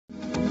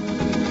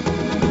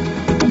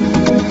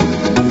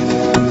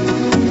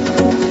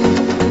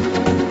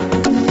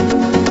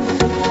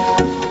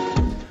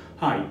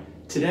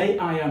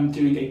I am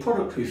doing a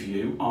product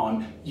review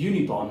on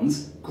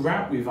Unibond's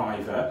Grout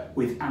Reviver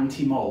with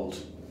Anti-mould.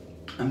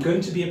 I'm going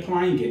to be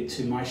applying it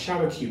to my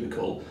shower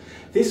cubicle.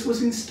 This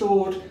was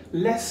installed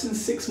less than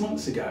 6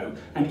 months ago,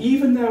 and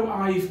even though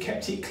I've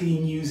kept it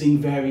clean using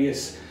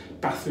various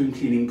bathroom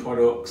cleaning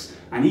products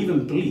and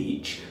even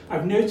bleach,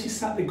 I've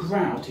noticed that the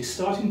grout is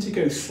starting to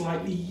go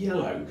slightly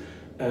yellow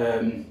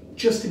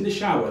just in the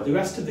shower. The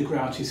rest of the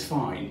grout is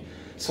fine.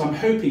 So I'm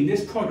hoping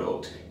this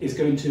product is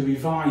going to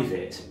revive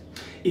it.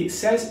 It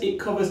says it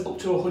covers up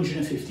to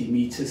 150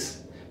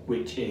 metres,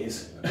 which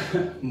is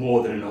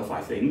more than enough, I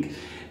think.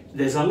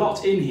 There's a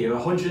lot in here,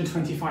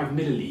 125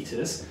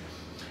 millilitres.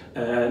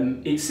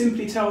 It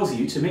simply tells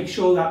you to make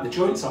sure that the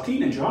joints are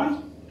clean and dry,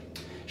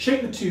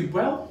 shake the tube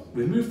well,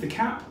 remove the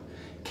cap,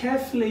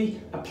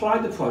 carefully apply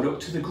the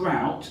product to the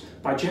grout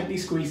by gently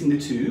squeezing the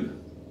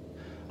tube,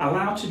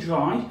 allow to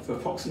dry for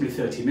approximately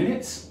 30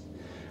 minutes,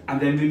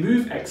 and then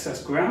remove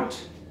excess grout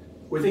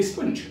with a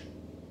sponge.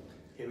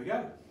 Here we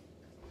go.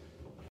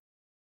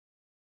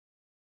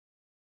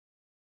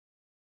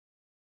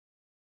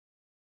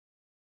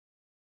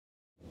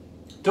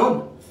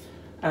 Done.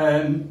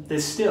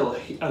 There's still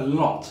a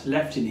lot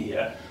left in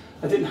here.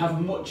 I didn't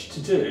have much to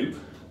do,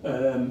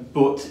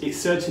 but it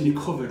certainly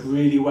covered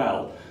really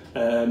well.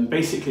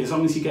 Basically, as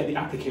long as you get the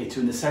applicator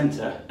in the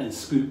centre and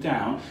scoop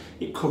down,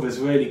 it covers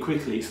really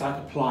quickly. It's like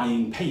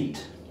applying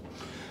paint.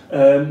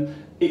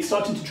 It's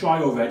starting to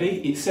dry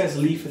already. It says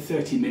leave for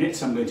 30 minutes,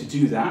 so I'm going to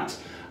do that.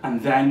 And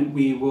then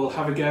we will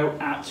have a go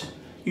at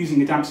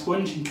using a damp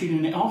sponge and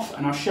cleaning it off,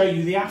 and I'll show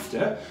you the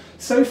after.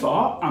 So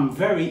far, I'm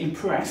very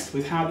impressed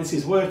with how this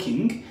is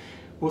working.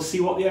 We'll see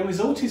what the end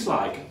result is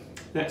like.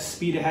 Let's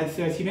speed ahead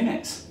 30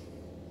 minutes.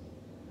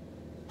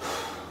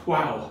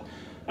 Wow.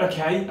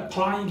 Okay,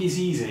 applying is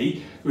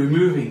easy,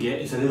 removing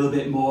it is a little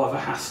bit more of a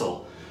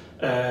hassle.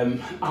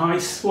 I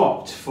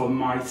swapped from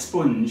my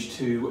sponge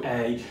to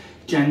a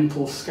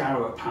gentle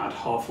scourer pad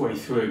halfway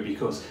through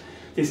because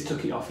this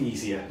took it off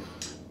easier.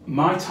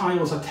 My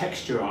tiles are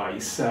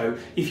texturized, so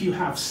if you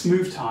have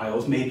smooth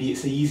tiles, maybe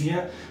it's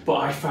easier, but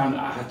I found that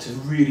I had to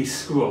really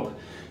scrub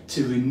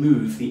to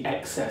remove the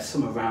excess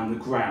from around the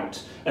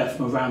grout,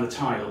 from around the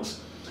tiles.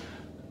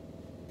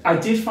 I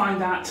did find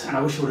that, and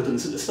I wish I would have done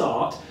this at the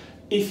start,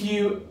 if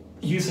you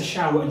use a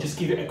shower and just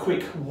give it a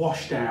quick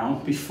wash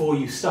down before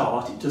you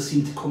start, it does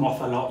seem to come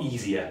off a lot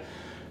easier.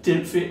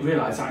 Didn't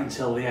realise that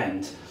until the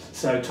end.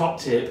 So top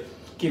tip,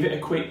 give it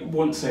a quick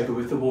once over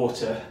with the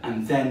water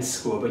and then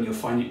scrub, and you'll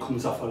find it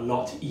comes off a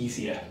lot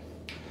easier.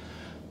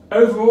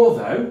 Overall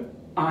though,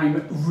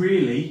 I'm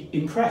really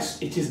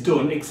impressed. It has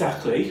done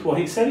exactly what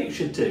it said it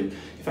should do.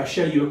 If I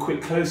show you a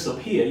quick close-up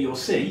here, you'll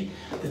see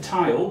the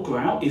tile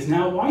grout is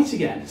now white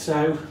again.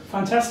 So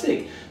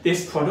fantastic,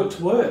 this product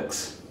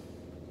works.